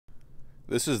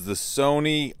This is the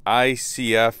Sony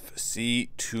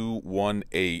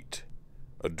ICF-C218,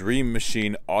 a Dream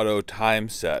Machine auto time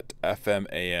set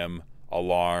FM AM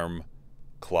alarm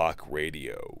clock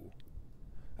radio.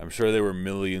 I'm sure there were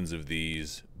millions of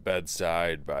these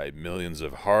bedside by millions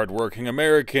of hard-working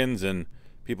Americans and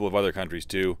people of other countries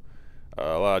too.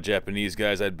 A lot of Japanese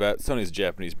guys, I'd bet. Sony's a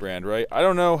Japanese brand, right? I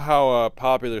don't know how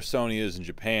popular Sony is in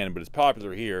Japan, but it's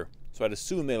popular here, so I'd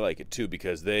assume they like it too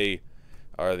because they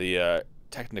are the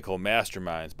technical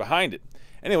masterminds behind it.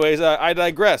 Anyways, I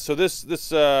digress. So this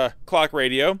clock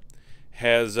radio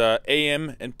has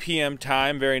AM and PM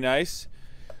time, very nice.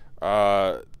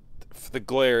 The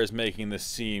glare is making this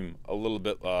seem a little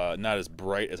bit not as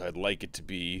bright as I'd like it to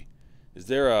be. Is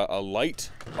there a light?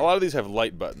 A lot of these have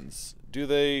light buttons. Do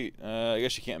they? I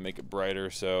guess you can't make it brighter,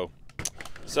 so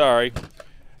sorry.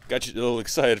 Got you a little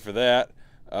excited for that.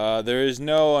 There is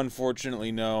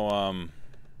unfortunately no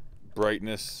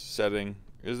brightness setting.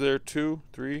 Is there 2,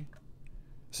 3?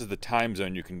 This is the time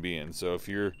zone you can be in. So if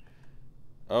you're,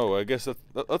 I guess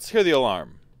let's hear the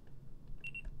alarm.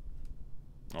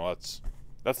 Oh,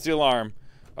 that's the alarm.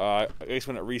 I guess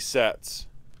when it resets,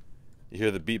 you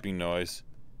hear the beeping noise.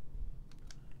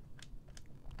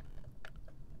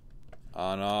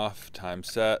 On, off, time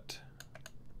set.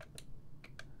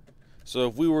 So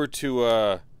if we were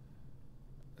to,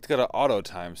 it's got an auto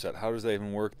time set. How does that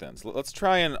even work then? So let's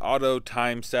try and auto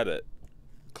time set it.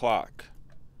 Clock.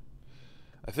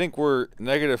 I think we're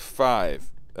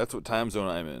 -5. That's what time zone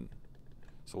I'm in.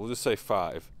 So we'll just say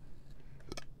 5.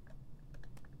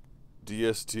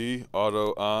 DST,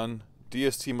 auto on.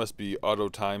 DST must be auto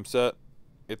time set.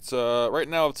 It's, right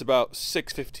now it's about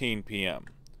 6:15 p.m.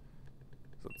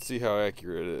 Let's see how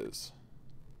accurate it is.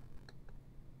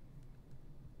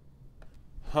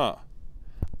 Huh.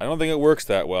 I don't think it works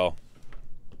that well.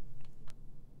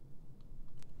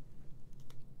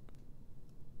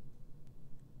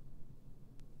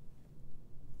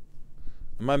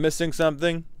 Am I missing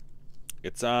something?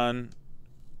 It's on,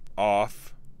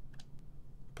 off.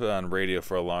 Put it on radio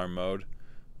for alarm mode.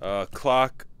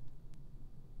 Clock,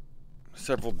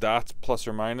 several dots plus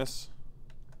or minus.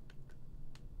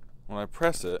 When I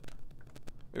press it,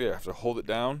 maybe I have to hold it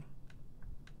down.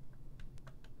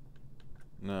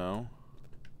 No.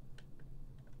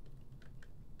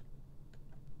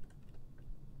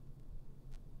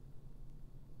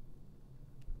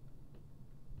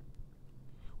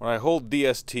 When I hold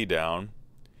DST down,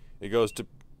 it goes to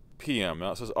PM.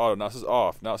 Now it says auto. Now it says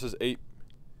off. Now it says 8.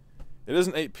 It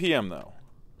isn't 8 PM though.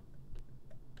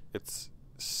 It's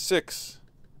 6.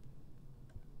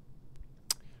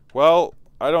 Well,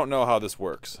 I don't know how this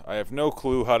works. I have no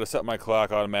clue how to set my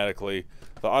clock automatically.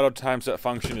 The auto time set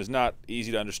function is not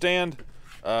easy to understand.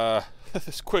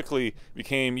 This quickly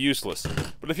became useless.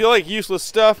 But if you like useless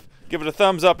stuff, give it a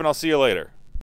thumbs up and I'll see you later.